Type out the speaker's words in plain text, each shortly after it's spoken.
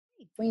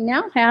We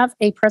now have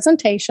a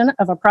presentation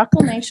of a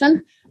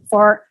proclamation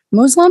for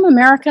Muslim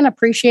American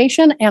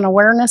Appreciation and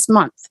Awareness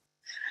Month.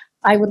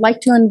 I would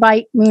like to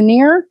invite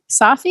Munir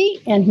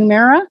Safi and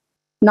Humera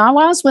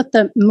Nawaz with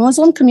the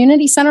Muslim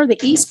Community Center, the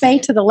East Bay,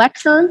 to the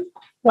lectern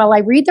while I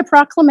read the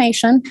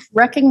proclamation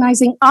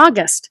recognizing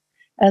August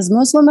as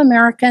Muslim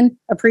American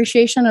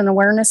Appreciation and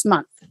Awareness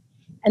Month.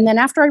 And then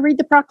after I read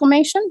the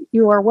proclamation,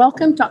 you are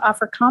welcome to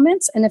offer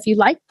comments, and if you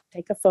like,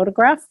 take a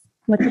photograph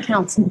with the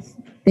council.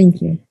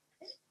 Thank you.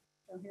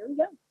 So here we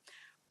go.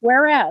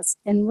 Whereas,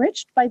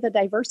 enriched by the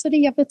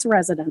diversity of its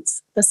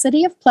residents, the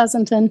city of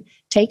Pleasanton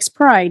takes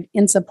pride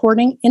in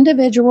supporting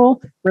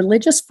individual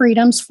religious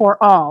freedoms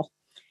for all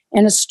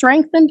and is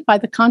strengthened by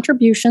the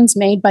contributions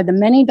made by the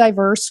many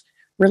diverse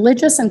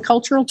religious and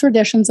cultural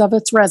traditions of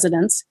its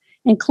residents,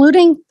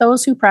 including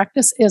those who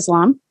practice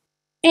Islam.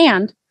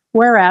 And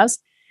whereas,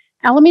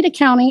 Alameda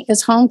County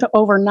is home to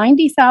over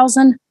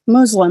 90,000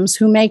 Muslims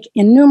who make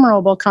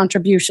innumerable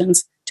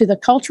contributions to the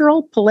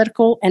cultural,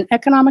 political, and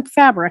economic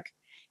fabric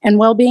and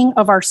well-being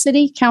of our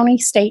city, county,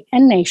 state,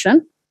 and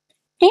nation.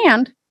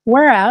 And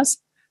whereas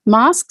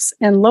mosques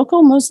and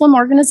local Muslim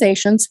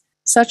organizations,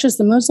 such as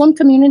the Muslim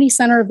Community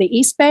Center of the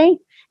East Bay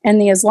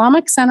and the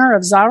Islamic Center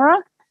of Zahra,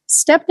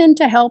 stepped in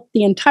to help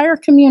the entire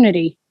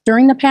community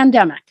during the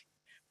pandemic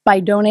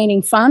by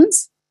donating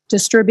funds,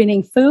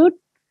 distributing food,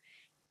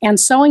 and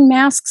sewing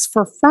masks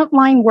for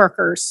frontline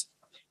workers,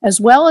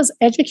 as well as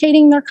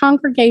educating their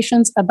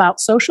congregations about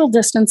social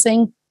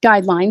distancing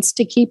guidelines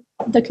to keep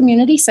the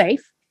community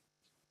safe.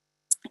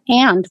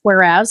 And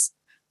whereas,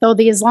 though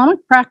the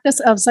Islamic practice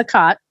of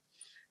zakat,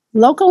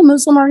 local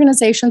Muslim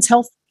organizations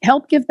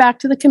help give back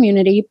to the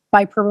community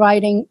by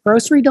providing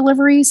grocery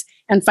deliveries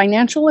and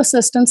financial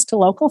assistance to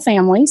local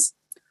families,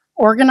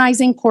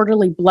 organizing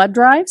quarterly blood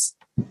drives,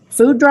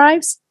 food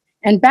drives,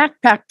 and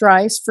backpack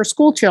drives for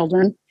school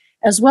children,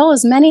 as well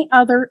as many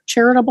other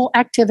charitable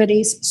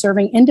activities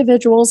serving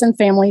individuals and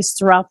families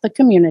throughout the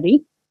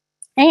community.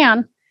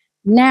 And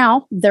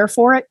now,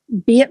 therefore,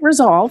 be it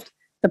resolved,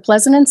 the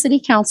Pleasanton City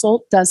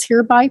Council does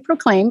hereby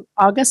proclaim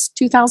August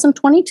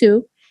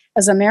 2022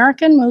 as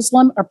American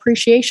Muslim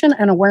Appreciation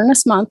and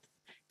Awareness Month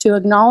to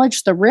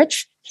acknowledge the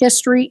rich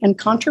history and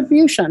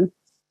contribution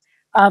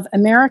of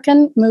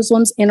American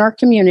Muslims in our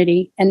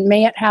community, and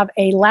may it have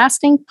a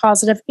lasting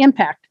positive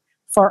impact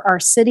for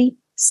our city,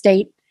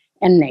 state,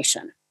 and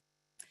nation.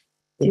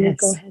 Yes.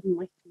 Go ahead and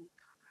like.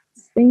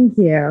 Thank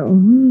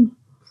you.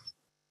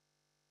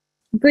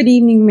 Good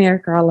evening, Mayor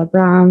Carla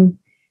Brown,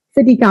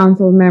 City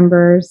Council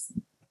members.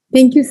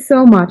 Thank you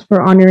so much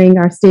for honoring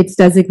our state's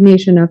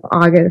designation of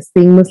August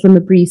being Muslim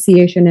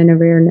Appreciation and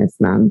Awareness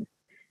Month.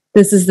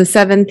 This is the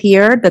 7th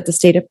year that the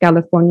state of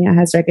California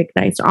has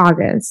recognized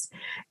August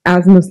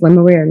as Muslim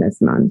Awareness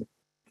Month,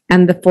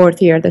 and the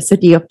 4th year the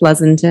city of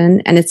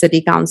Pleasanton and its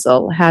city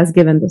council has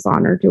given this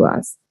honor to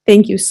us.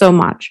 Thank you so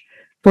much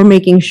for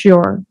making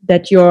sure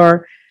that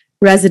your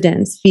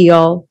residents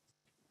feel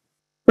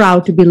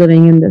proud to be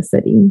living in the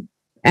city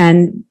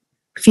and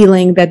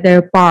feeling that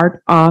they're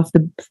part of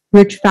the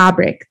rich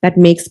fabric that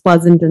makes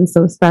Pleasanton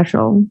so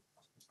special.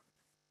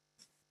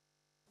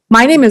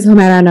 My name is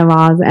Humera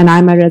Nawaz, and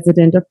I'm a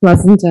resident of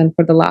Pleasanton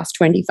for the last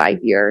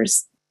 25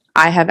 years.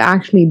 I have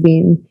actually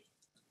been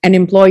an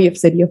employee of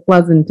City of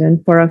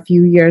Pleasanton for a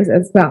few years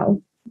as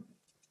well.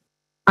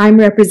 I'm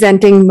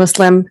representing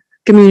Muslim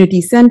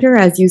Community Center,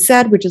 as you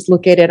said, which is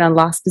located on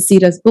Las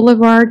Positas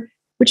Boulevard,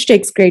 which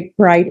takes great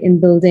pride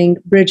in building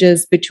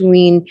bridges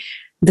between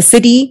the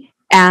city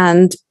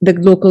and the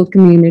local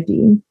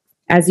community.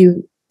 As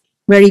you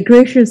very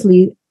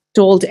graciously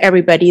told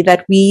everybody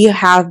that we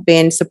have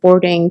been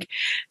supporting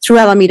through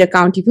Alameda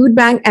County Food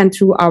Bank and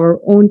through our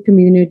own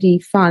community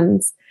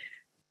funds,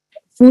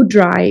 food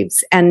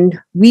drives and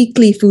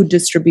weekly food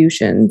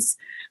distributions,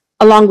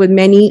 along with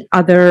many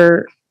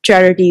other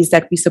charities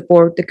that we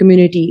support the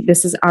community.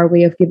 This is our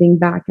way of giving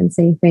back and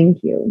saying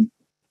thank you.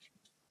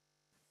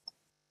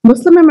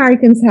 Muslim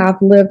Americans have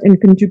lived and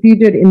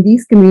contributed in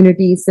these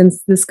communities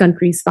since this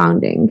country's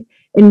founding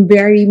in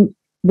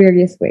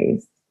various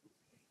ways.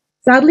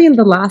 Sadly, in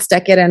the last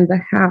decade and a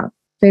half,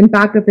 the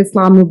impact of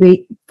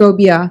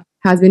Islamophobia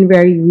has been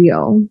very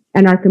real,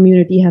 and our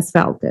community has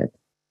felt it.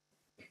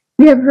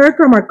 We have heard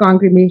from our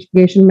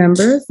congregation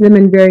members,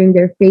 women wearing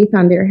their faith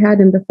on their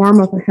head in the form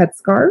of a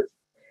headscarf,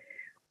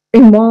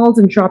 in malls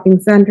and shopping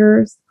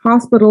centers,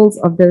 hospitals,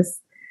 of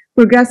this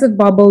progressive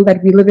bubble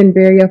that we live in,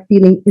 wary of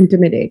feeling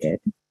intimidated,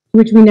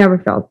 which we never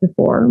felt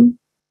before.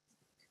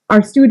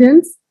 Our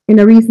students, in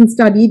a recent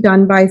study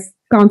done by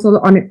Council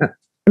on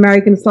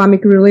American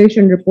Islamic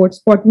Relations,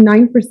 reports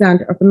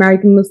 49% of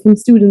American Muslim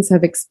students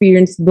have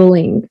experienced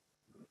bullying.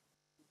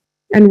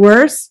 And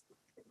worse,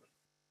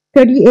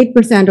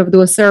 38% of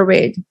those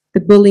surveyed, the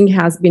bullying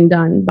has been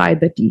done by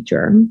the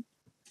teacher.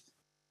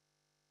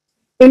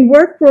 In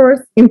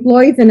workforce,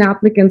 employees and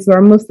applicants who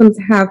are Muslims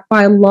have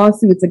filed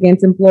lawsuits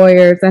against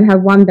employers and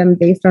have won them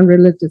based on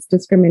religious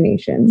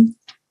discrimination.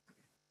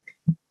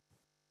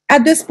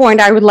 At this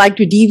point, I would like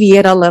to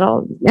deviate a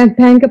little and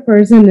thank a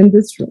person in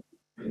this room.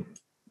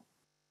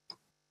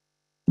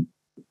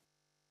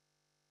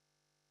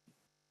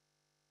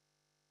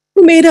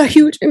 who made a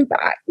huge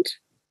impact.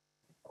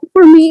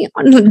 For me,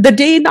 on the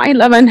day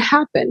 9/11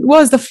 happened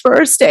was the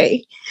first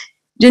day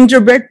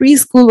Gingerbread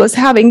Preschool was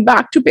having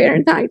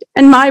back-to-parent night,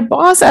 and my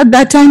boss at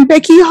that time,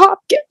 Becky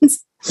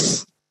Hopkins,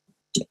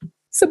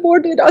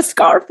 supported a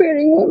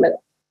scarf-wearing woman.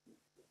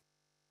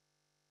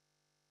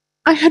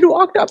 I had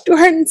walked up to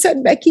her and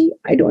said, Becky,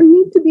 I don't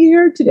need to be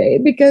here today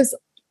because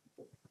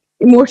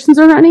emotions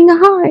are running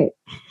high,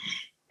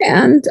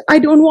 and I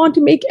don't want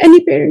to make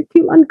any parent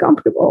feel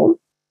uncomfortable.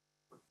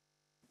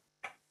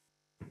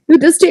 To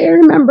this day, I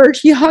remember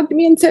she hugged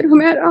me and said,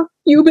 Humera,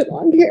 you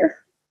belong here.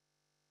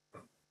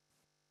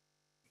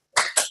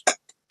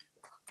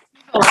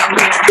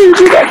 Thank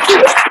you,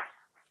 Becky.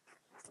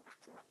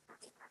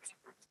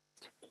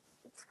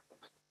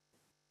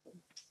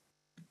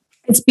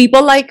 It's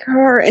people like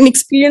her and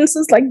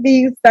experiences like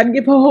these that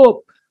give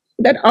hope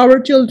that our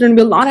children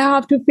will not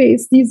have to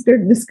face these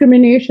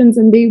discriminations,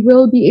 and they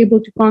will be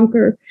able to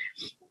conquer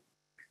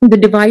the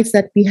divides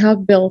that we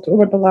have built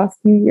over the last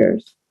few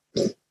years.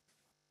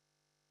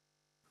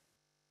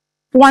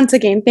 Once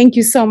again, thank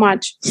you so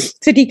much,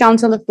 City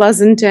Council of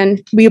Pleasanton.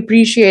 We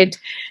appreciate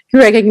you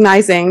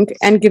recognizing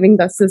and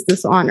giving us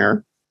this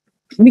honor.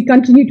 We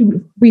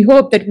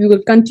hope that we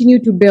will continue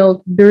to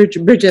build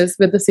bridges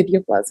with the City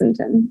of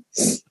Pleasanton.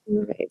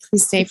 All right,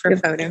 please stay for a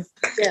photo.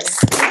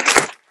 Yes.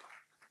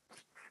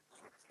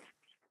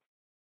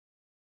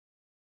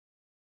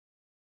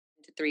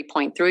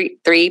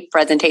 3.3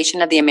 presentation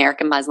of the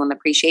American Muslim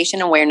Appreciation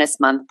Awareness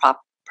Month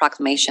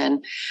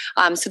Proclamation.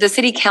 So the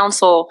City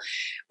Council,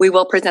 we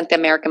will present the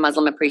American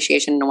Muslim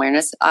Appreciation and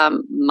Awareness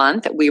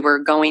Month. We were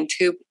going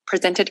to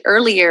present it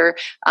earlier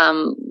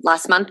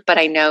last month, but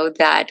I know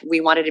that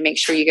we wanted to make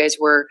sure you guys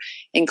were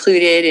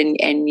included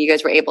and you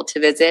guys were able to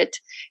visit.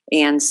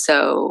 And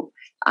so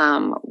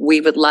we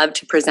would love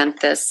to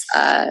present this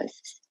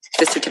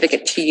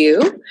certificate to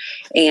you.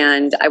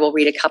 And I will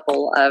read a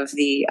couple of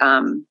the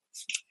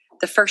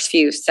first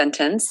few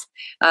sentences.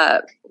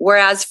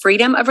 Whereas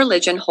freedom of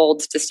religion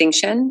holds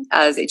distinction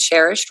as a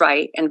cherished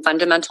right and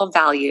fundamental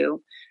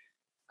value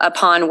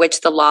upon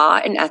which the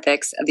law and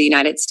ethics of the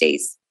United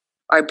States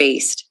are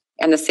based,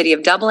 and the City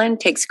of Dublin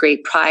takes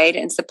great pride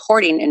in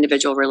supporting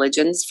individual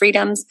religions'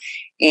 freedoms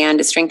and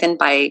is strengthened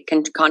by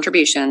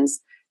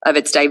contributions of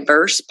its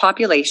diverse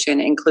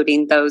population,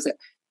 including those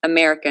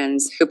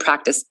Americans who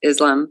practice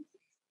Islam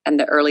and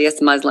the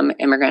earliest Muslim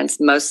immigrants,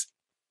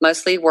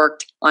 mostly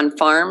worked on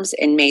farms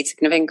and made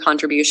significant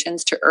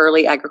contributions to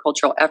early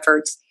agricultural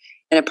efforts,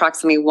 and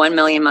approximately 1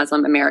 million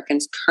Muslim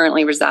Americans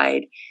currently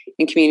reside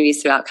in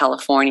communities throughout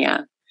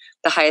California,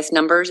 the highest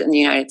numbers in the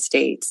United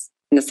States.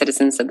 And the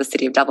citizens of the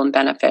City of Dublin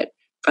benefit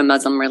from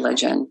Muslim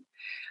religion,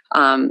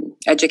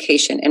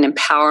 education, and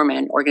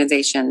empowerment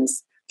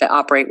organizations that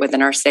operate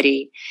within our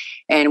city.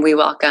 And we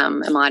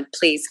welcome Ahmad.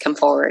 Please come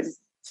forward.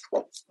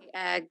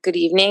 Good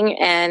evening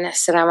and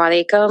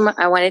assalamu alaikum.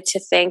 I wanted to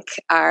thank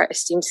our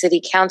esteemed City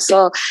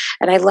Council,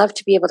 and I love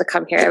to be able to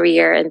come here every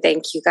year and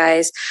thank you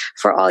guys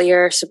for all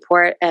your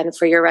support and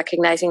for your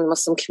recognizing the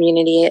Muslim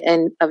community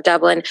of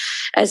Dublin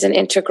as an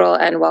integral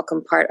and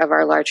welcome part of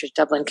our larger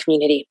Dublin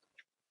community.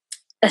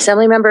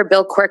 Assemblymember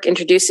Bill Quirk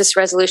introduced this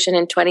resolution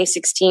in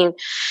 2016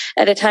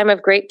 at a time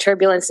of great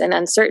turbulence and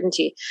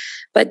uncertainty.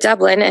 But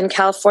Dublin and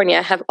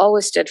California have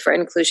always stood for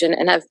inclusion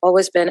and have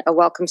always been a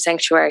welcome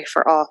sanctuary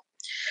for all.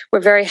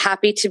 We're very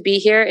happy to be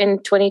here in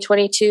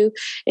 2022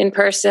 in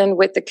person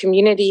with the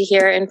community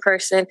here in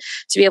person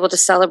to be able to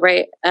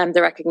celebrate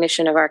the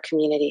recognition of our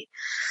community.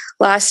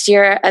 Last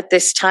year at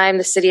this time,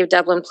 the City of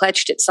Dublin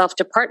pledged itself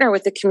to partner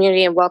with the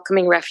community in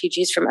welcoming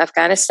refugees from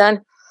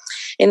Afghanistan.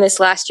 In this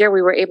last year,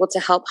 we were able to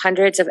help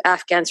hundreds of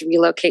Afghans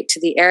relocate to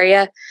the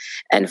area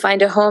and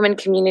find a home and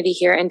community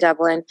here in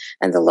Dublin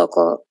and the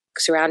local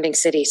surrounding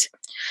cities.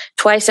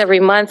 Twice every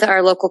month,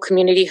 our local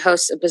community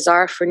hosts a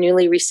bazaar for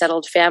newly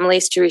resettled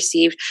families to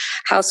receive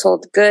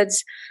household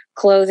goods,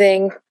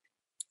 clothing,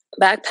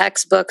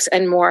 backpacks, books,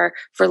 and more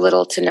for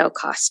little to no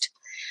cost.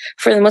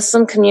 For the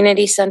Muslim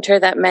Community Center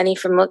that many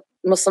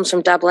Muslims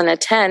from Dublin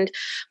attend,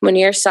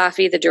 Munir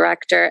Safi, the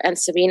director, and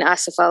Sabine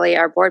Asif Ali,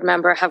 our board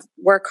member, have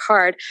worked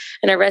hard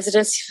in our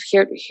residence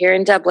here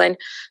in Dublin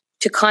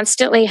to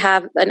constantly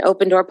have an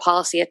open door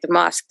policy at the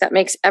mosque that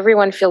makes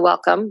everyone feel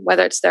welcome,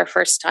 whether it's their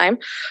first time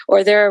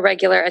or they're a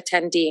regular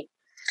attendee.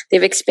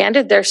 They've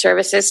expanded their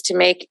services to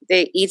make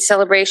the Eid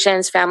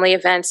celebrations, family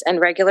events, and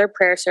regular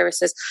prayer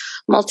services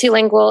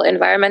multilingual,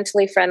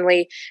 environmentally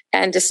friendly,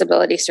 and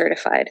disability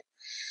certified.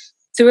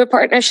 Through a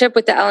partnership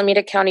with the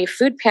Alameda County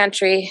Food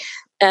Pantry,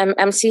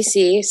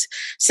 MCC's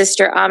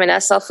sister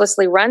Amina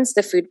selflessly runs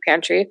the food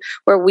pantry,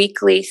 where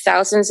weekly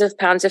thousands of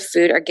pounds of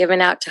food are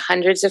given out to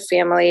hundreds of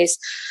families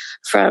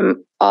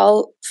from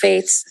all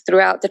faiths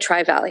throughout the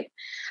Tri-Valley.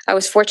 I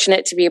was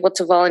fortunate to be able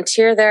to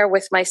volunteer there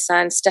with my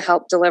sons to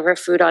help deliver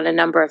food on a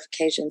number of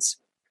occasions.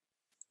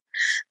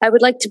 I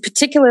would like to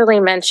particularly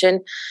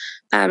mention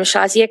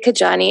Shazia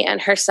Kajani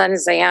and her son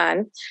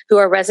Zayan, who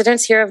are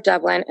residents here of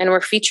Dublin and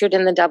were featured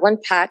in the Dublin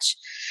Patch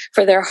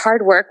for their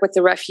hard work with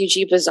the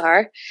Refugee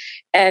Bazaar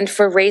and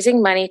for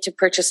raising money to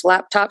purchase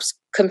laptops,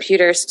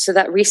 computers, so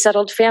that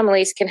resettled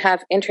families can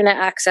have internet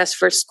access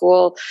for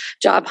school,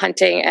 job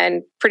hunting,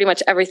 and pretty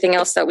much everything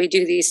else that we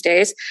do these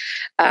days.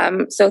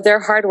 So their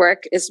hard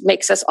work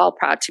makes us all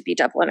proud to be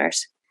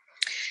Dubliners.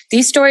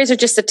 These stories are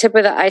just the tip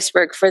of the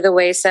iceberg for the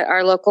ways that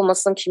our local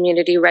Muslim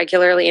community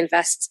regularly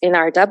invests in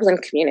our Dublin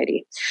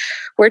community.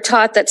 We're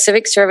taught that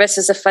civic service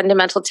is a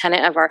fundamental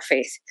tenet of our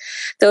faith.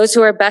 Those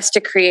who are best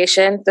at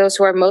creation, those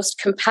who are most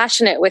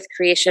compassionate with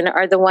creation,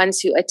 are the ones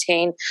who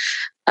attain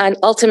an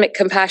ultimate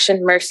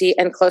compassion, mercy,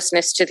 and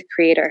closeness to the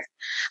Creator.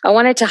 I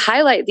wanted to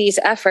highlight these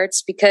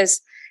efforts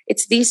because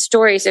it's these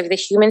stories of the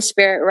human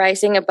spirit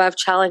rising above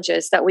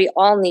challenges that we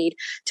all need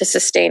to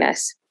sustain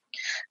us.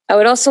 I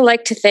would also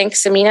like to thank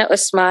Samina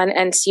Usman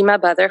and Seema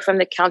Badr from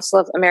the Council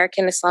of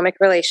American Islamic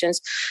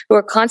Relations, who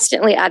are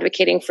constantly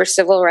advocating for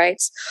civil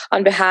rights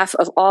on behalf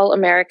of all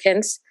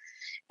Americans,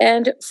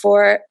 and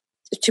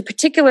to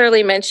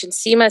particularly mention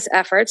Seema's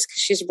efforts,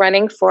 because she's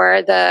running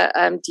for the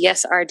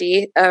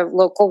DSRD,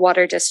 local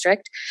water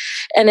district,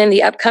 and in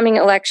the upcoming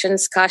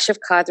elections, Kashif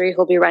Qadri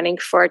will be running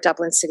for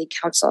Dublin City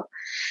Council.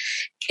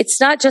 It's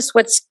not just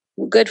what's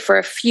good for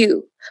a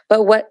few,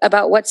 but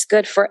about what's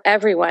good for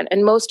everyone,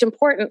 and most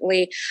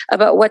importantly,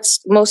 about what's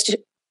most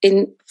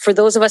for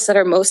those of us that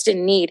are most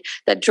in need,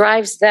 that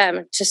drives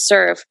them to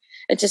serve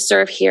and to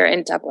serve here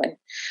in Dublin.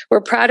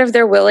 We're proud of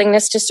their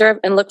willingness to serve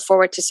and look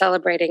forward to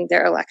celebrating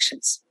their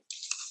elections.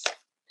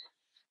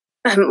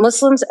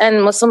 Muslims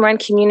and Muslim-run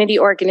community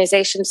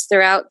organizations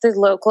throughout the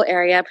local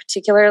area,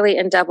 particularly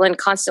in Dublin,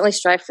 constantly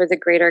strive for the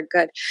greater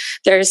good.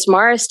 There's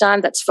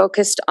Maristan that's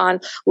focused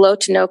on low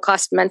to no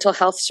cost mental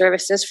health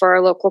services for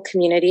our local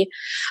community,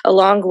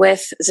 along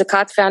with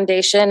Zakat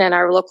Foundation and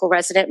our local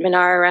resident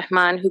Munir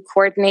Rahman, who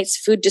coordinates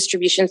food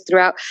distribution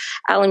throughout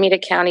Alameda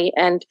County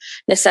and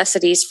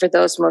necessities for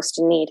those most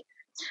in need.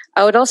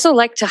 I would also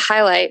like to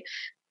highlight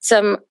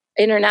some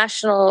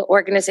international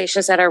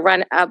organizations that are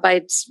run by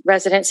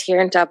residents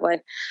here in Dublin.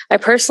 I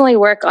personally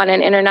work on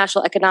an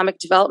international economic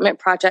development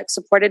project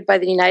supported by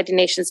the United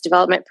Nations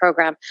Development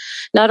Program,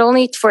 not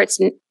only for its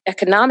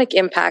economic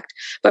impact,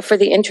 but for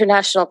the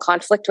international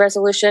conflict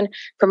resolution,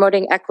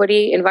 promoting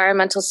equity,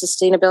 environmental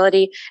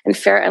sustainability, and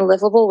fair and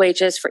livable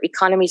wages for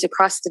economies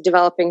across the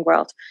developing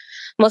world.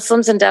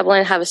 Muslims in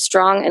Dublin have a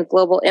strong and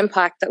global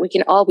impact that we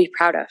can all be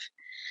proud of.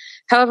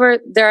 However,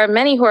 there are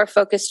many who are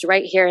focused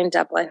right here in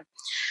Dublin.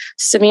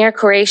 Samir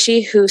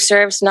Qureshi, who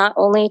serves not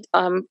only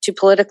to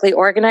politically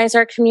organize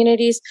our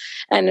communities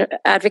and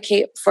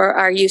advocate for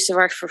our use of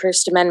our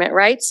First Amendment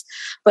rights,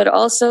 but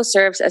also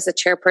serves as the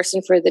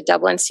chairperson for the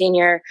Dublin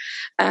Senior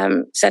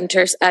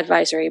Center's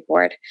Advisory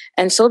Board.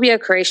 And Sobia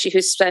Qureshi,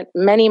 who spent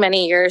many,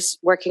 many years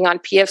working on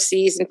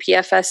PFCs and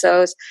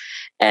PFSOs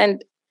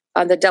and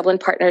on the Dublin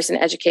Partners in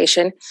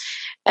Education.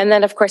 And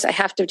then, of course, I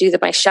have to do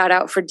my shout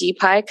out for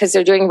DPI because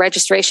they're doing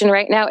registration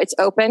right now. It's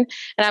open.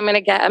 And I'm going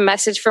to get a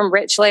message from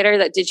Rich later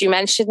that, did you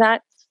mention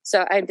that?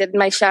 So I did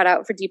my shout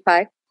out for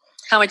DPI.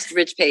 How much did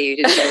Rich pay you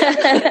to say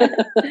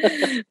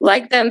that?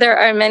 Like them, there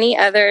are many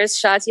others,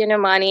 Shazia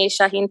Nomani,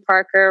 Shaheen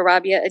Parker,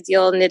 Rabia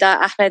Adil, Nida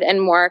Ahmed,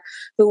 and more,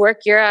 who work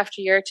year after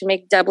year to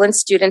make Dublin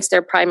students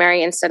their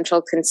primary and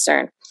central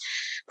concern.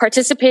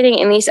 Participating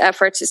in these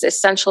efforts is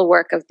essential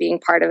work of being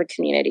part of a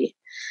community.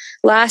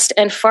 Last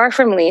and far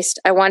from least,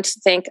 I want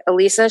to thank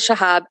Elisa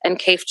Shahab and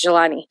Kaif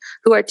Jalani,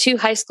 who are two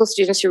high school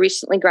students who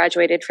recently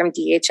graduated from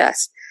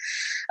DHS.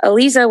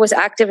 Elisa was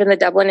active in the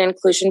Dublin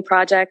Inclusion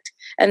Project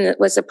and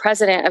was the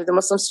president of the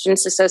Muslim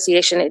Students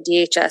Association at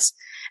DHS,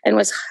 and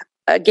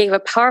gave a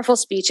powerful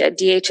speech at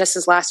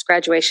DHS's last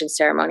graduation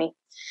ceremony.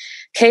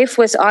 Kaif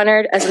was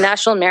honored as a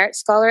National Merit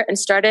Scholar and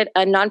started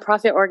a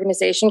nonprofit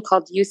organization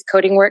called Youth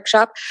Coding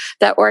Workshop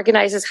that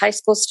organizes high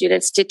school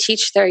students to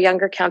teach their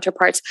younger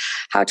counterparts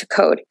how to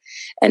code.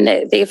 And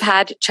they've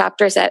had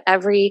chapters at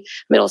every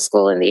middle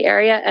school in the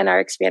area and are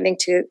expanding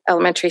to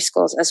elementary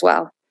schools as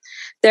well.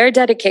 Their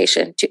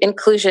dedication to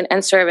inclusion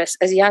and service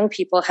as young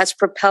people has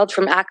propelled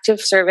from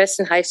active service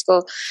in high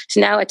school to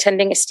now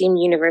attending esteemed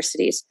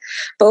universities.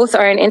 Both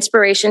are an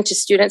inspiration to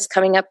students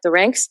coming up the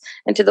ranks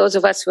and to those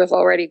of us who have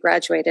already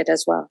graduated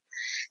as well.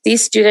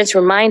 These students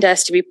remind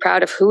us to be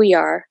proud of who we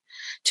are,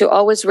 to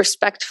always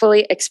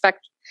respectfully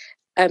expect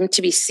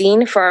to be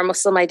seen for our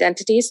Muslim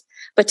identities,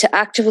 but to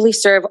actively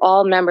serve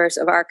all members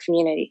of our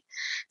community.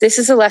 This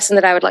is a lesson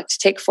that I would like to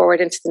take forward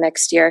into the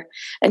next year,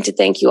 and to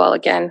thank you all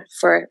again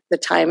for the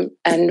time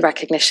and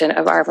recognition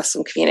of our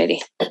Muslim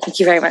community. Thank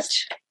you very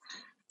much.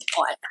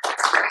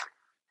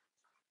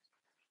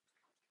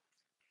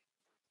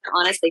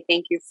 Honestly,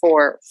 thank you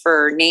for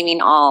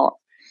naming all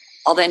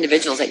the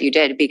individuals that you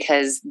did,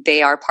 because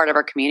they are part of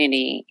our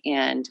community,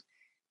 and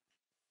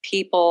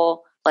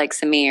people like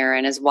Samir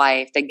and his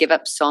wife, they give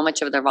up so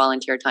much of their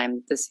volunteer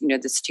time, the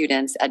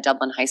students at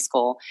Dublin High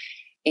School,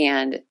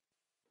 and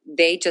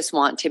they just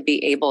want to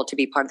be able to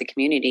be part of the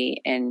community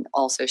and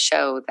also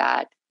show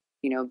that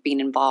being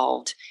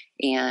involved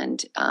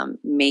and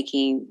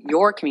making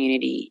your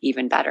community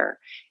even better.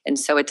 And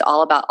so it's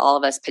all about all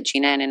of us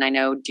pitching in. And I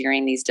know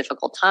during these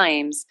difficult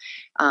times,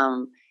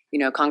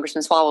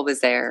 Congressman Swalwell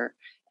was there.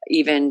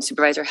 Even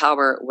Supervisor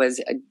Halbert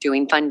was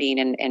doing funding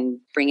and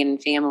bringing in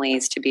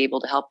families to be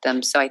able to help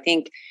them. So I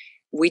think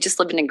we just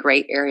live in a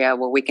great area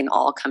where we can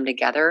all come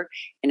together,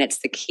 and it's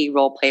the key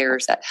role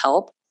players that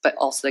help, but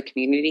also the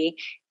community.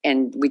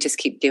 And we just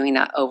keep doing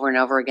that over and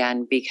over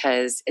again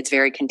because it's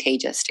very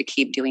contagious to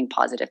keep doing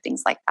positive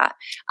things like that.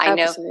 I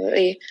know.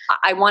 Absolutely.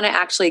 I want to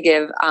actually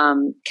give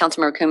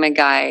Councilmember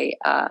Kumagai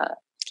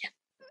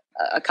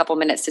a couple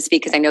minutes to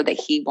speak because I know that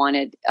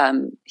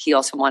he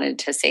also wanted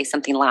to say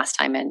something last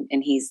time, and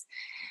he's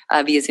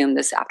via Zoom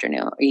this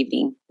afternoon or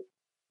evening.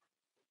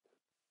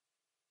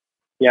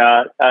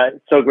 Yeah,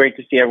 it's so great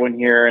to see everyone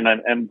here, and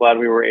I'm glad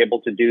we were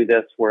able to do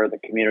this where the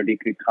community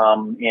could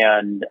come.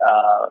 And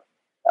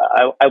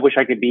I wish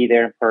I could be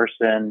there in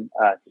person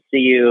to see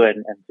you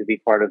and to be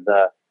part of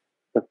the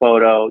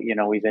photo.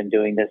 We've been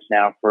doing this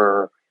now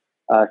for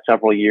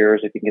several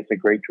years. I think it's a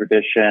great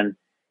tradition,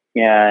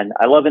 and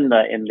I love in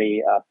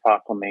the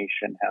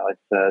proclamation how it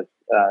says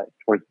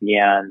towards the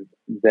end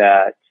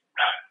that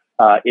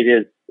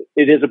it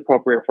is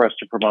appropriate for us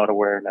to promote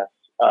awareness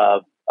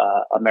of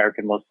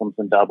American Muslims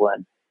in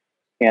Dublin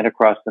and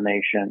across the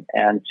nation,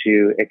 and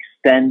to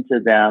extend to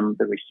them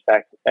the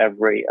respect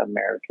every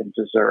American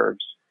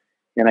deserves.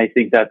 And I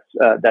think that's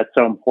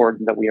so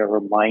important that we are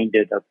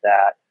reminded of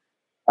that.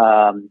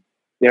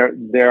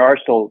 There are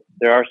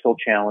still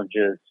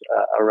challenges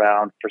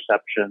around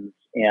perceptions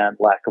and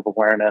lack of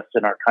awareness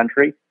in our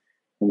country,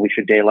 and we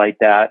should daylight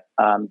that.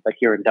 But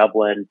here in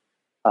Dublin,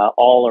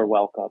 all are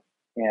welcome,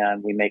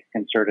 and we make a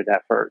concerted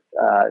effort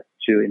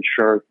to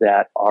ensure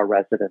that our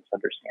residents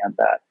understand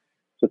that.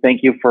 So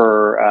thank you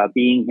for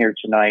being here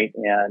tonight,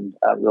 and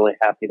really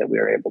happy that we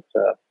were able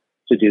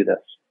to do this.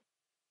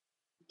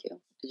 Thank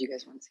you. Did you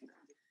guys want to say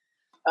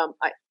something?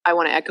 I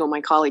want to echo my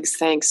colleagues'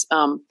 thanks,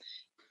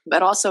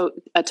 but also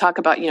talk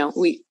about,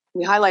 we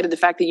highlighted the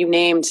fact that you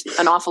named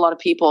an awful lot of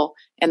people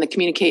and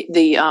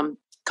the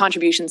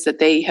contributions that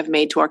they have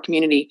made to our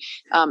community.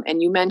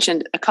 And you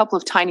mentioned a couple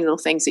of tiny little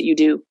things that you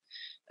do.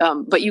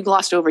 But you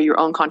glossed over your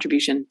own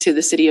contribution to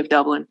the city of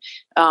Dublin.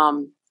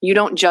 You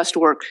don't just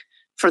work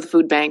for the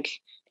food bank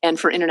and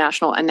for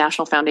international and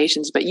national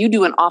foundations, but you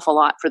do an awful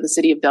lot for the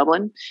city of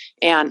Dublin.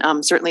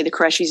 And certainly the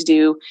Qureshi's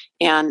do,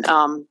 and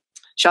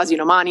Shazia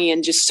Nomani,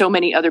 and just so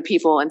many other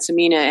people, and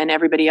Samina and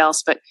everybody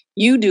else. But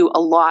you do a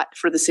lot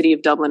for the city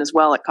of Dublin as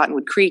well at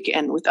Cottonwood Creek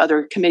and with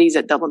other committees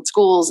at Dublin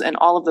schools and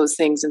all of those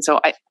things. And so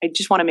I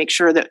just want to make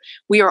sure that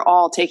we are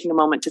all taking a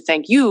moment to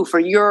thank you for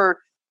your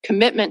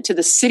commitment to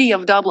the city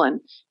of Dublin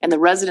and the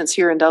residents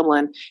here in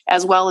Dublin,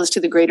 as well as to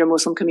the greater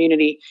Muslim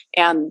community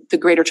and the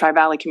greater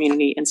Tri-Valley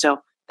community. And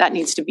so that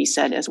needs to be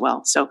said as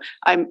well. So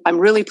I'm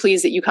really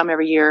pleased that you come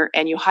every year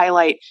and you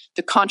highlight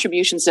the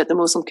contributions that the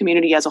Muslim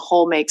community as a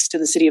whole makes to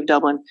the city of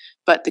Dublin.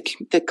 But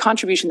the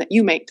contribution that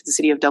you make to the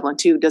city of Dublin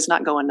too does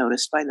not go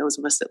unnoticed by those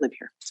of us that live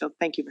here. So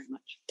thank you very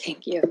much.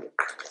 Thank you.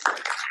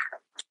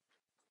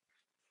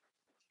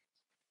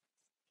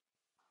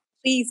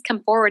 Please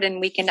come forward and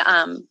we can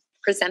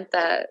present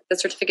the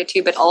certificate to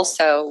you, but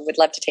also would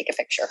love to take a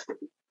picture.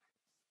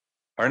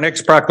 Our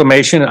next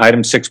proclamation,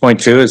 item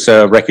 6.2, is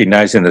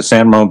recognizing the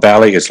San Ramon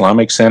Valley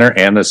Islamic Center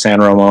and the San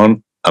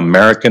Ramon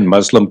American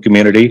Muslim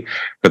community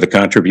for the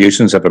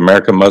contributions of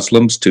American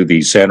Muslims to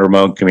the San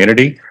Ramon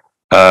community.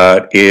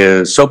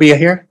 Is Sobia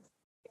here?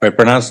 Did I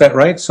pronounce that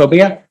right,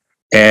 Sobia?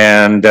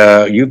 And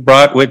you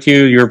brought with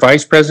you your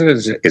vice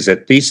president. Is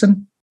it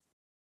Thiessen?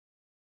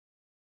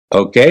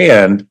 Okay,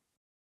 and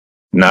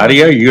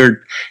Nadia,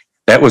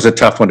 that was a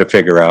tough one to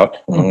figure out.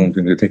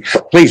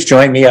 Please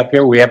join me up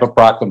here. We have a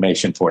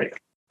proclamation for you.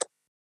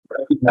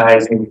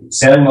 Recognizing the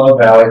San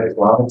Ramon Valley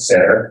Islamic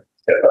Center,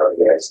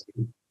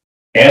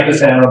 and the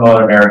San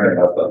Ramon American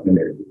Muslim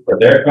community for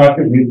their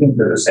contribution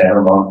to the San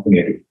Ramon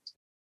community.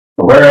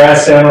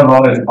 Whereas San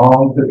Ramon is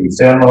home to the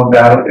San Ramon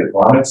Valley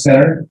Islamic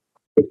Center,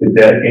 which is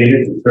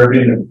dedicated to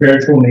serving the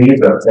spiritual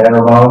needs of San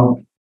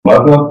Ramon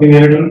Muslim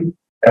community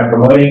and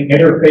promoting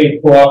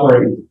interfaith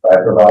cooperation by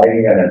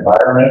providing an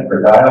environment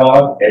for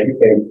dialogue,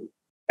 education,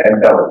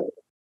 and fellowship.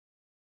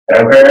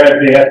 And whereas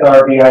the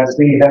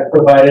SRVIC has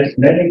provided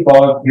many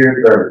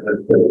volunteer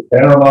services to the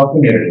San Ramon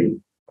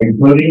community,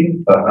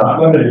 including but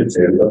not limited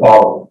to the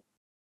following: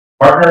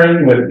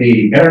 partnering with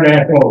the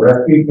International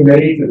Rescue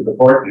Committee to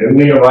support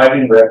newly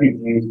arriving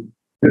refugees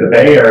to the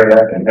Bay Area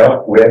and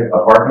help with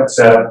apartment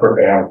setup for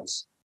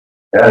families.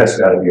 That has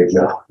got to be a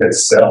job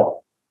itself.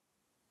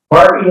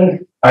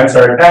 Packing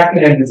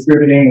and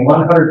distributing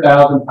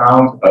 100,000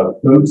 pounds of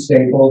food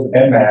staples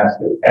and masks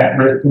to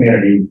at-risk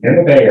communities in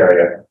the Bay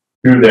Area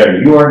through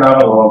their You Are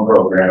Not Alone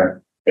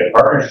program in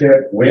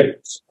partnership with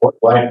Support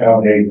Life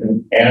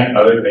Foundation and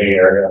other Bay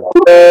Area.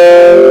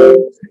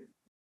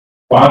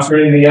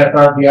 Sponsoring the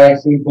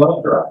SRPIC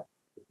Blood Drive,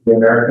 the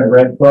American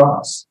Red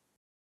Cross.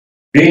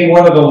 Being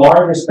one of the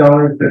largest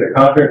donors to the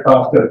Contra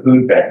Costa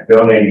Food Bank,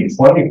 donating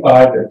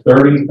 $25,000 to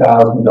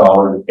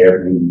 $30,000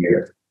 every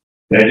year.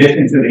 in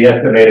addition to the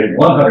estimated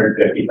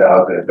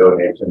 $150,000 in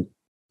donations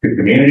to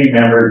community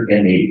members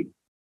in need.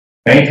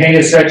 Maintain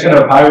a section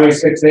of Highway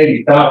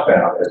 680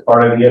 southbound as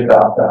part of the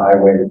Adopt a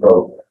Highway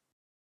program.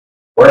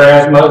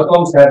 Whereas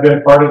Muslims have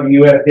been part of the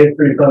U.S.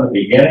 history from the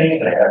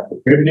beginning and have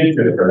contributed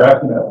to the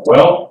production of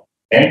wealth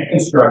and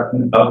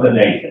construction of the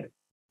nation,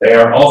 they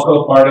are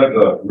also part of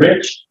the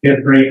rich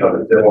history of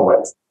the Civil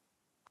West.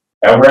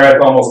 And whereas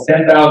almost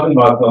 10,000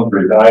 Muslims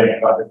reside in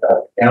Contra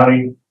Costa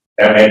County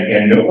and make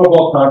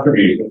innumerable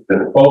contributions to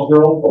the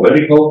cultural,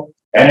 political,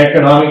 and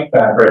economic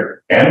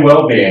fabric and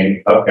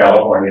well-being of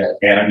California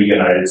and the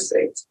United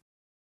States.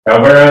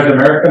 And whereas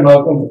American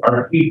Muslims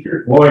are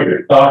teachers,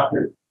 lawyers,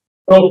 doctors,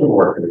 social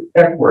workers,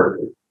 tech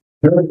workers,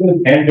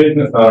 nurses, and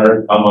business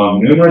owners,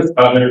 among numerous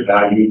other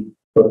valued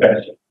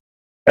professions,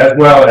 as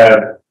well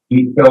as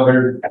peace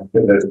builders,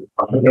 activists,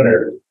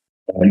 entrepreneurs,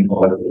 and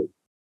politicians.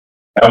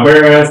 And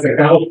whereas the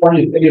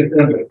California City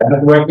Assembly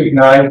has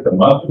recognized the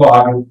month of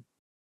August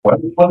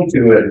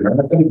 2022 as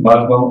American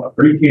Muslim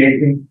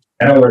Appreciation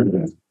and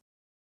Awareness,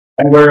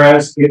 and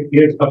whereas it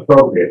is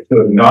appropriate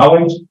to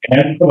acknowledge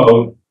and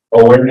promote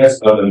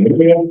awareness of the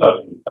millions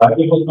of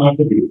valuable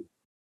contributions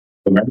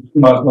to American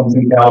Muslims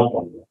in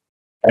California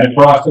and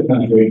across the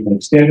country and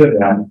extend to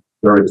them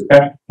the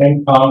respect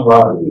and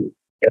camaraderie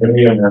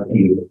every American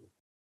user.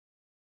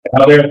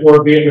 Now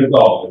therefore be it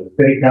resolved that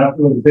the City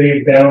Council of the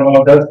City of San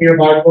Ramon does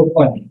hereby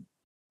proclaim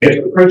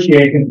its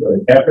appreciation for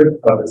the efforts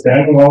of the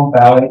San Ramon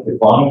Valley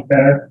Islamic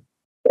Center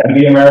and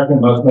the American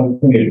Muslim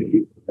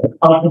community, their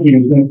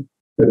contribution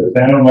to the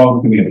San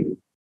Ramon community,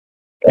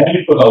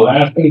 and for the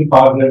lasting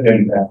positive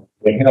impact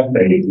they have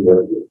made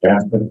towards the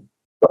advancement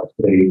of our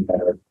city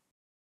center.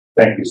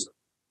 Thank you, sir.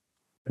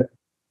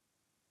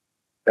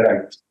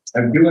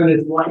 I'm doing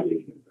this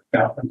lightly.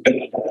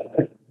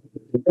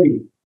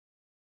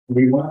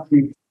 We want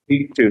to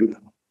speak to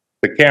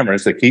the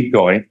cameras that keep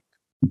going.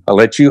 I'll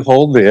let you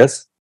hold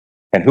this.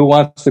 And who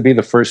wants to be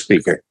the first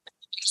speaker?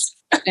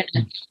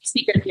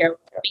 Speaker here,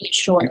 being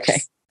short. Okay.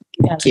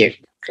 Thank you.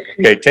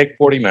 Okay, take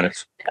 40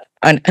 minutes.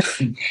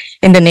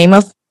 In the name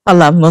of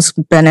Allah, most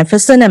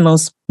beneficent and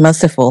most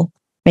merciful,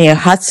 Mayor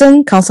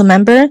Hudson, council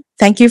member,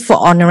 thank you for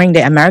honoring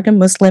the American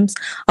Muslims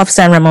of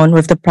San Ramon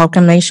with the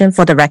proclamation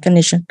for the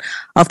recognition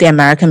of the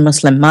American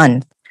Muslim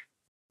Month.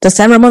 The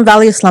San Ramon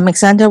Valley Islamic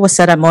Center was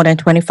set up more than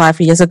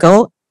 25 years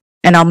ago,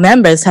 and our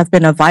members have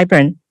been a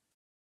vibrant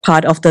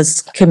part of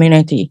this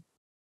community.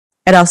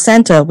 At our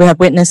center, we have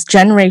witnessed a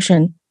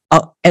generation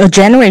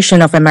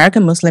of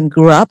American Muslims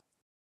grew up,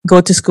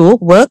 go to school,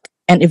 work,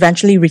 and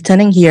eventually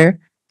returning here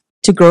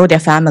to grow their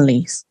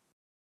families.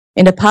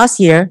 In the past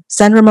year,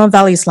 San Ramon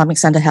Valley Islamic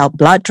Center held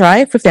blood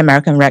drive with the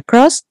American Red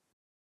Cross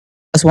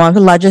as one of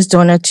the largest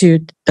donors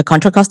to the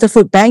Contra Costa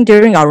Food Bank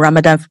during our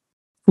Ramadan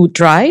food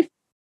drive.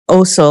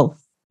 Also,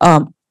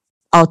 our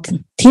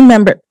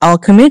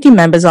community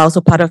members are also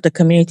part of the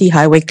Community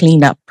Highway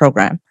Cleanup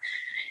Program.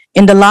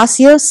 In the last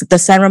years, the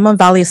San Ramon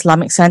Valley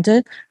Islamic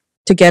Center,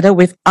 together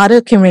with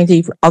other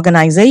community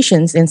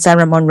organizations in San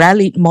Ramon,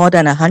 rallied more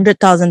than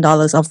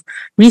 $100,000 of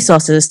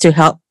resources to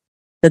help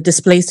the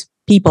displaced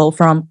people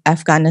from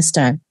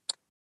Afghanistan.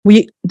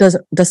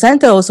 The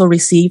center also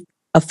received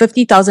a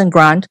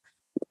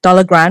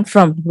 $50,000 grant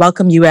from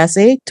Welcome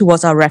USA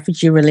towards our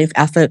refugee relief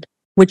effort,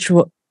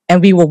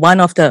 and we were one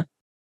of the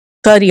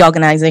 30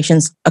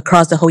 organizations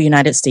across the whole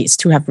United States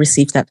to have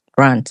received that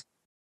grant.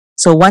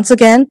 So once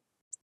again,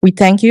 we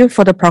thank you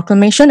for the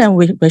proclamation and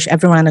we wish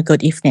everyone a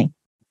good evening.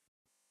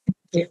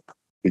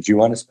 Did you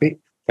want to speak?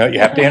 No, you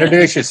have to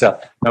introduce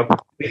yourself. No,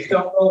 please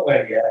don't go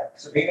away yet.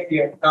 Sabina, if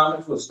you have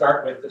comments, we'll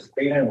start with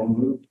Sabina and we'll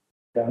move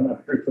down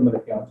through some of the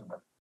councilmen.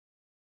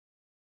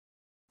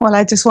 Well,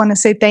 I just want to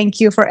say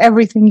thank you for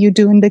everything you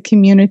do in the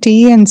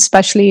community, and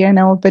especially,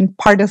 I've been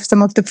part of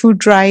some of the food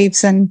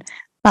drives and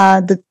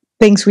the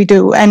things we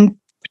do, and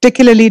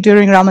particularly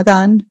during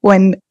Ramadan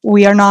when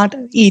we are not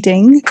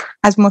eating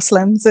as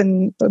Muslims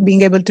and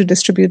being able to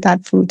distribute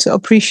that food. So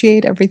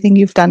appreciate everything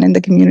you've done in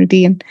the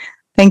community, and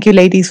thank you,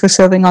 ladies, for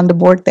serving on the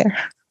board there.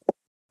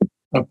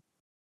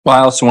 Well,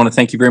 I also want to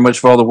thank you very much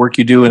for all the work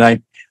you do. And I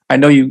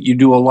know you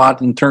do a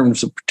lot in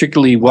terms of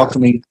particularly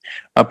welcoming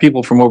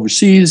people from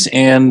overseas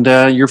and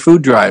your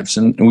food drives.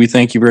 And we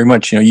thank you very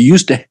much. We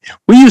used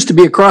to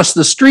be across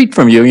the street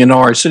from you.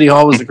 Our city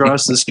hall was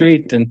across the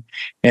street.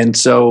 And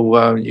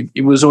so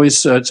it was always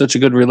such a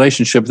good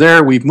relationship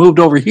there. We've moved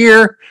over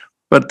here,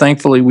 but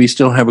thankfully we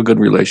still have a good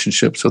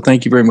relationship. So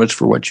thank you very much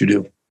for what you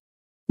do.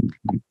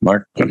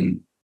 Mark?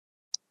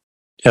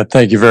 Yeah,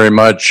 thank you very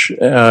much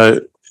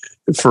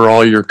for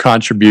all your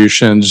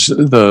contributions,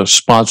 the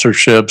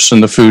sponsorships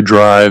and the food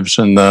drives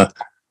and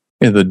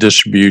the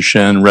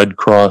distribution, Red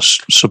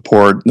Cross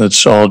support.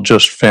 That's all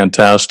just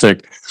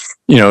fantastic.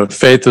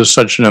 Faith is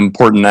such an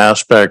important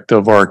aspect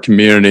of our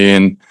community,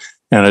 and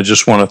I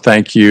just want to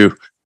thank you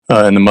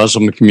and the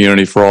Muslim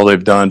community for all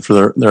they've done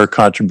for their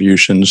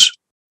contributions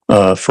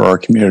for our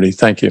community.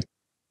 Thank you.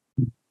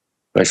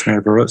 Vice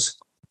Mayor Burrows.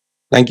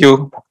 Thank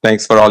you.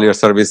 Thanks for all your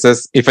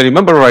services. If I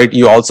remember right,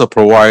 you also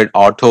provide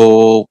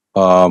auto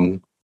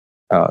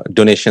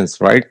donations,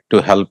 right, to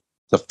help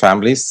the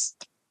families?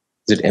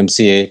 is it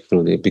MCA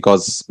through the,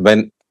 because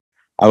when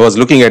I was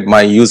looking at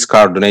my used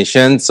car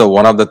donation, so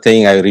one of the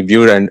thing I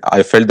reviewed and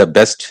I felt the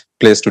best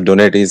place to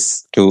donate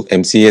is to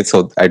MCA.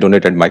 So I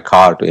donated my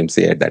car to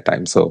MCA at that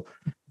time. So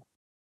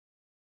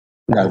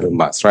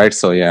must, right?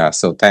 So yeah,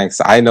 so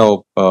thanks. I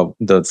know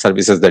the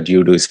services that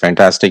you do is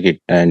fantastic,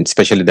 and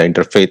especially the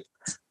interfaith,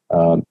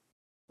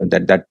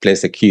 that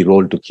plays a key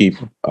role to keep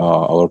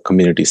our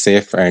community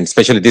safe. And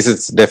especially this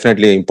is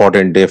definitely an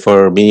important day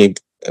for me.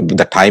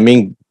 The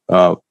timing,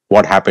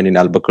 what happened in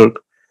Albuquerque.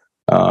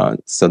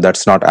 So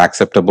that's not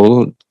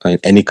acceptable in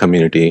any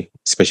community,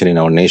 especially in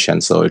our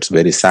nation. So it's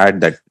very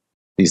sad that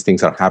these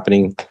things are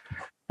happening.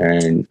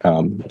 And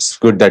it's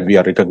good that we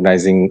are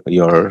recognizing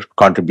your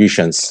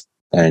contributions,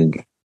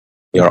 and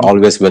you're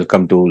always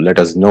welcome to let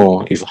us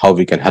know how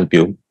we can help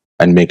you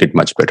and make it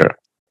much better.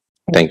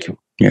 Thank you.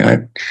 Yeah,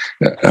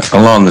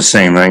 along the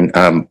same line,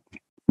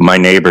 my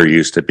neighbor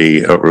used to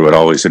be, would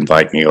always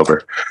invite me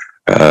over.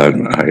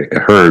 I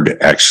heard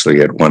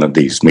actually at one of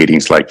these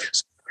meetings like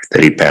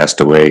that he passed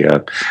away,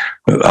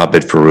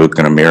 Abid Farouk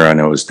and Amira, I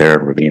know was there,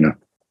 Ravina.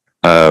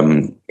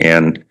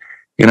 And,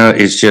 you know,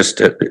 it's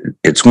just,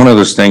 it's one of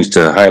those things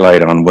to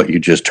highlight on what you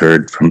just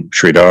heard from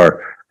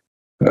Sridhar.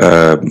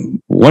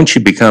 Once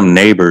you become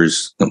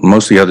neighbors,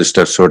 most of the other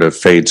stuff sort of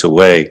fades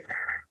away.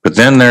 But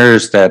then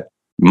there's that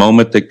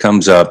moment that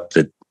comes up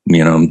that,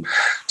 you know,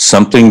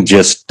 something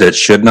just that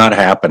should not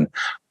happen.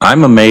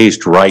 I'm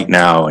amazed right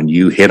now, and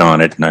you hit on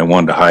it, and I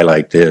wanted to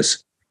highlight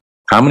this.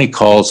 How many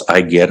calls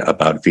I get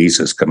about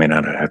visas coming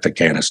out of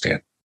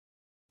Afghanistan,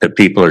 that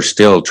people are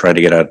still trying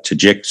to get out of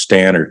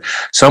Tajikistan or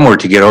somewhere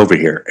to get over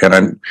here.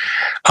 And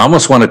I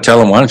almost want to tell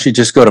them, why don't you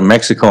just go to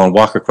Mexico and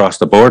walk across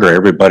the border?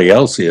 Everybody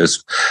else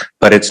is.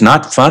 But it's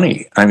not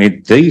funny. I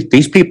mean,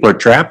 these people are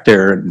trapped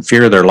there in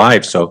fear of their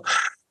lives. So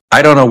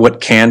I don't know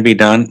what can be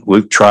done.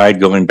 We've tried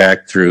going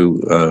back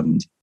through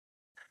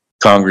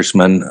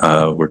congressmen.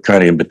 We're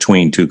kind of in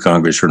between two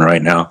congressmen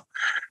right now.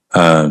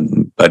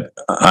 But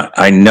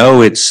I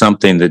know it's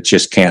something that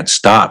just can't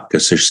stop,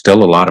 because there's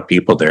still a lot of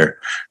people there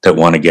that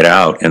want to get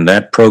out. And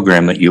that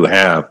program that you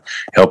have,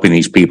 helping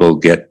these people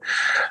get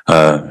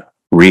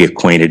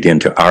reacquainted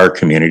into our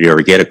community,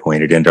 or get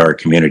acquainted into our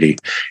community,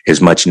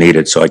 is much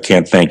needed. So I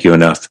can't thank you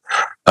enough.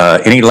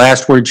 Any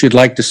last words you'd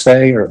like to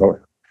say?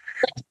 Or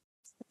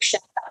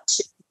Shout out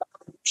to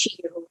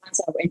Sheer, who runs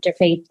our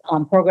interfaith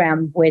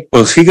program with.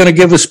 Well, is he going to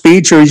give a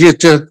speech, or is he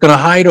just going to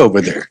hide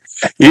over there?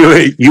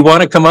 You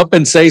want to come up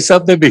and say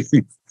something?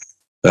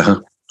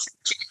 To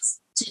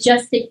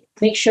just to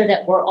make sure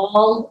that we're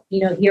all,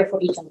 you know, here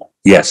for each other.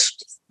 Yes.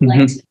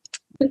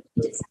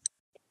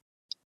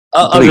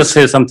 I'll just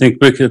say something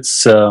quick.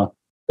 It's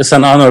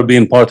an honor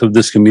being part of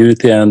this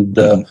community, and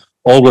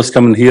always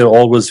coming here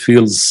always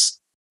feels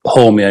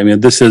homey. I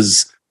mean, this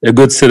is a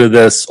good city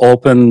that's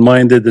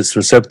open-minded, it's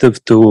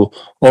receptive to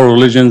all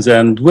religions,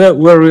 and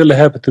we're really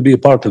happy to be a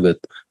part of it.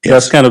 Yes.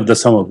 That's kind of the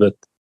sum of it.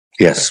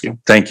 Yes.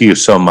 Thank you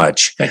so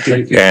much. Thank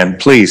you. And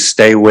please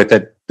stay with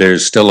it.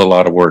 There's still a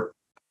lot of work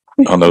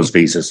on those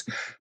visas.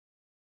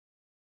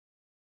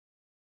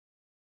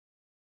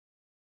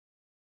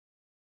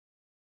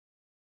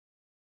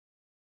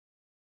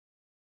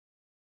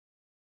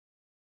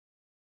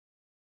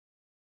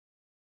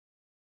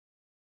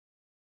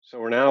 So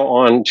we're now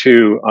on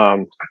to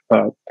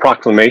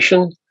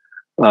Proclamation,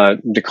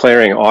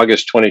 declaring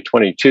August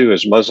 2022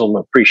 as Muslim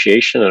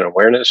Appreciation and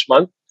Awareness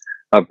Month,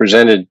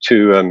 presented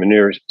to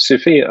Munir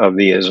Safi of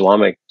the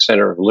Islamic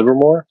Center of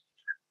Livermore.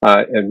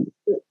 And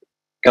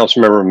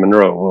Councilmember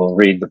Monroe will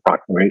read the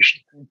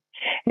proclamation.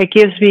 It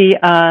gives me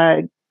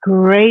a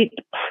great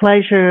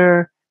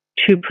pleasure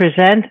to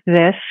present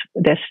this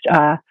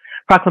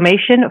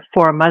proclamation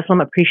for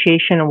Muslim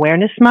Appreciation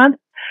Awareness Month.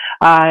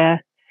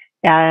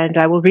 And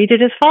I will read it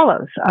as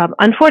follows.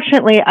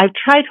 Unfortunately, I've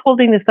tried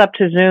holding this up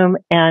to Zoom,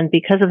 and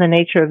because of the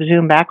nature of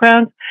Zoom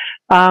backgrounds,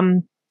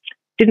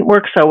 didn't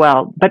work so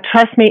well. But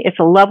trust me, it's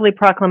a lovely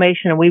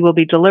proclamation, and we will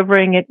be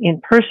delivering it in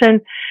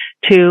person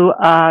to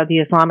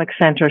the Islamic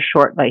Center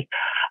shortly.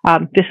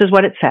 This is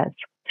what it says.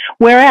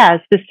 Whereas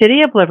the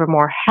city of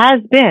Livermore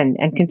has been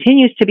and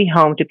continues to be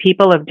home to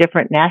people of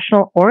different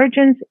national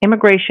origins,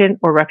 immigration,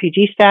 or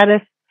refugee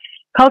status,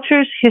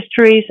 cultures,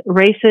 histories,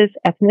 races,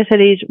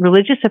 ethnicities,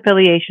 religious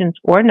affiliations,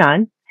 or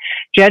none,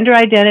 gender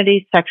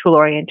identities, sexual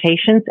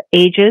orientations,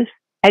 ages,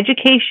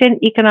 education,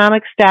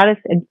 economic status,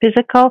 and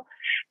physical,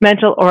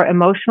 mental, or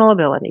emotional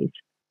abilities.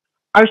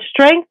 Our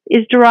strength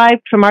is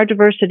derived from our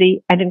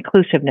diversity and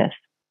inclusiveness,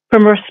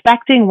 from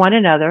respecting one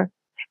another,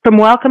 from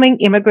welcoming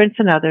immigrants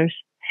and others,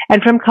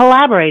 and from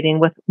collaborating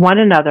with one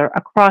another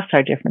across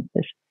our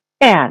differences.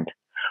 And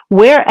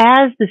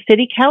whereas the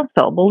City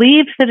Council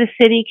believes that a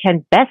city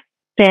can best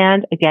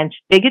stand against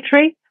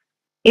bigotry,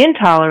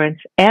 intolerance,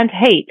 and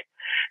hate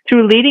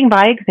through leading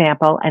by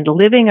example and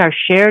living our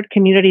shared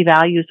community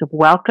values of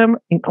welcome,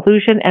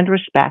 inclusion, and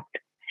respect,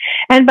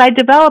 and by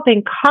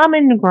developing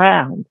common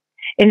ground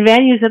in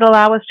venues that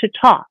allow us to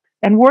talk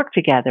and work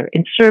together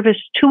in service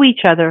to each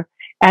other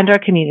and our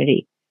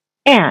community.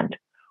 And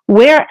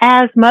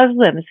Whereas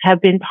Muslims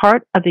have been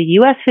part of the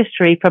U.S.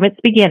 history from its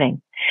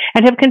beginning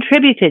and have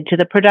contributed to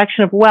the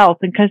production of wealth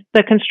and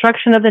the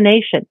construction of the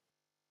nation,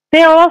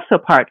 they are also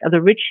part of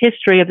the rich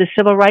history of the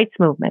civil rights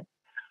movement.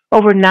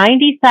 Over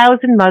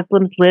 90,000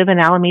 Muslims live in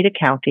Alameda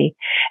County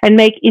and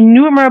make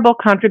innumerable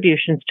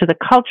contributions to the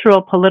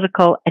cultural,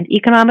 political, and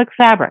economic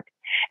fabric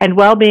and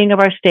well-being of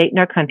our state and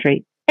our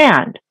country.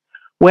 And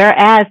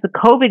whereas the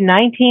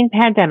COVID-19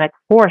 pandemic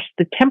forced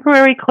the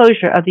temporary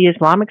closure of the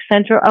Islamic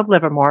Center of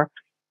Livermore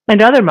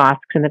and other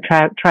mosques in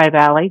the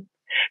Tri-Valley,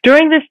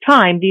 during this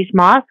time, these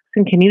mosques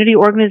and community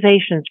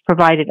organizations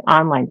provided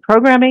online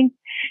programming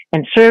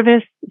and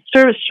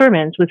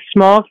sermons with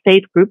small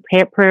faith group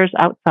prayers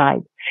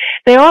outside.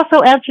 They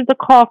also answered the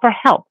call for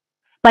help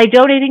by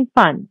donating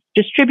funds,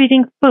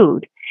 distributing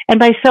food, and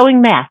by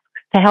sewing masks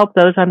to help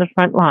those on the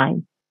front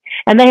line.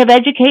 And they have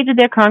educated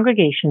their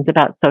congregations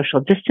about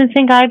social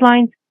distancing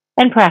guidelines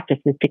and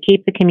practices to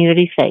keep the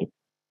community safe.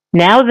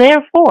 Now,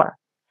 therefore,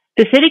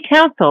 the City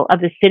Council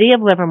of the City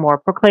of Livermore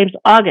proclaims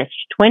August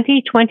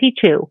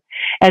 2022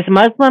 as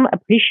Muslim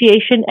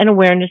Appreciation and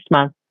Awareness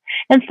Month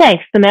and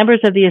thanks the members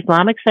of the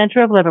Islamic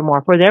Center of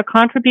Livermore for their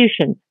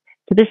contributions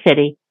to the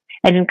city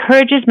and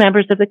encourages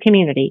members of the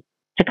community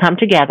to come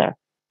together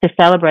to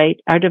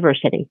celebrate our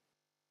diversity.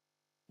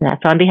 And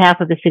that's on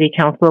behalf of the City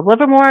Council of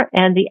Livermore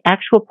and the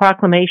actual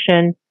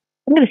proclamation.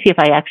 I'm going to see if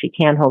I actually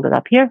can hold it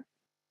up here.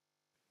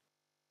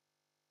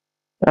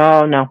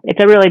 Oh, no,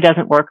 it really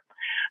doesn't work.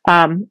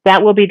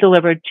 That will be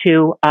delivered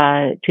to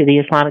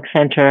the Islamic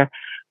Center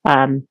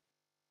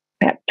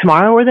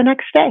tomorrow or the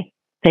next day.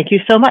 Thank you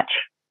so much.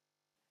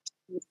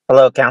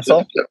 Hello,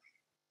 Council.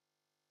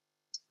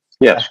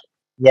 Yes.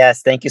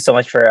 Yes, thank you so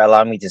much for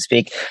allowing me to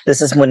speak.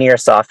 This is Munir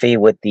Safi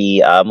with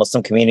the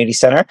Muslim Community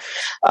Center.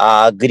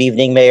 Good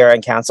evening, Mayor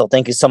and Council.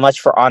 Thank you so much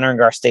for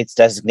honoring our state's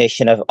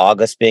designation of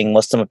August being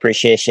Muslim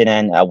Appreciation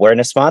and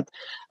Awareness Month.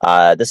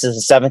 This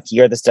is the 7th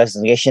year this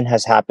designation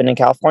has happened in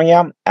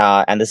California,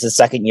 and this is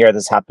the 2nd year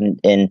this happened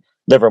in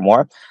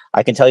Livermore.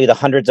 I can tell you the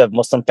hundreds of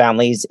Muslim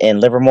families in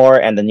Livermore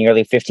and the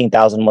nearly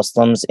 15,000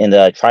 Muslims in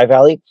the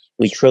Tri-Valley.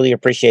 We truly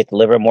appreciate the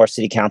Livermore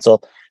City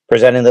Council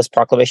presenting this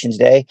proclamation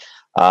today.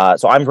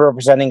 So I'm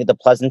representing the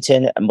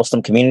Pleasanton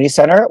Muslim Community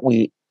Center.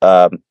 We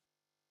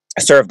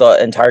serve the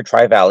entire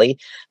Tri-Valley.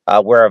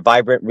 We're a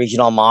vibrant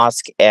regional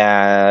mosque,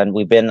 and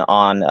we've been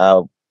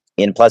on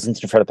in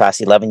Pleasanton for the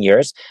past 11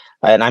 years.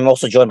 And I'm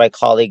also joined by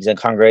colleagues and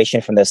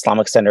congregation from the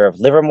Islamic Center of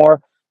Livermore.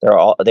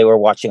 They were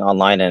watching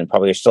online and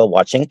probably are still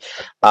watching.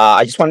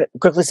 I just want to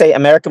quickly say,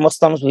 American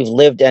Muslims, we've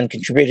lived and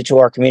contributed to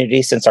our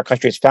community since our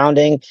country's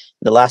founding. In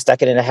the last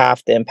decade and a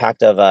half, the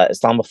impact of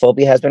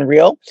Islamophobia has been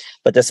real.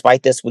 But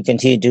despite this, we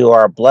continue to do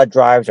our blood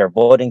drives, our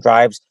voting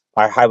drives,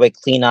 our highway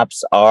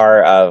cleanups,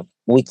 our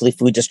weekly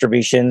food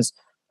distributions.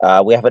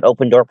 We have an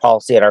open door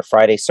policy at our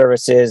Friday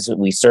services.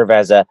 We serve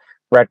as a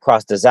Red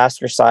Cross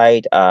disaster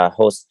site,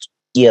 host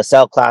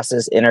ESL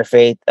classes,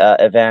 interfaith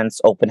events,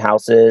 open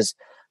houses.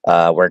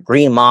 We're a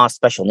green mosque,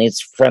 special needs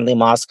friendly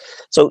mosque.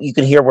 So you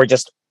can hear we're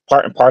just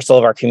part and parcel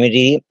of our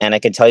community. And I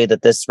can tell you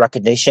that this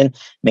recognition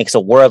makes a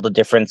world of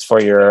difference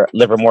for your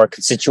Livermore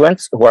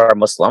constituents who are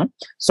Muslim.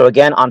 So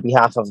again, on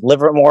behalf of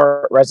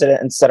Livermore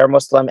residents that are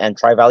Muslim and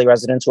Tri-Valley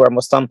residents who are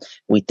Muslim,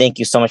 we thank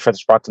you so much for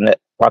this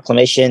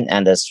proclamation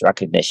and this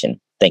recognition.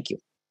 Thank you.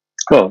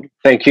 Well,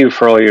 thank you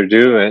for all you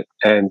do.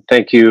 And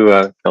thank you,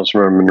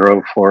 Councilmember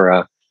Monroe,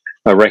 for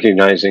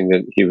recognizing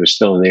that he was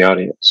still in the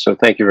audience. So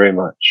thank you very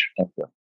much. Thank you.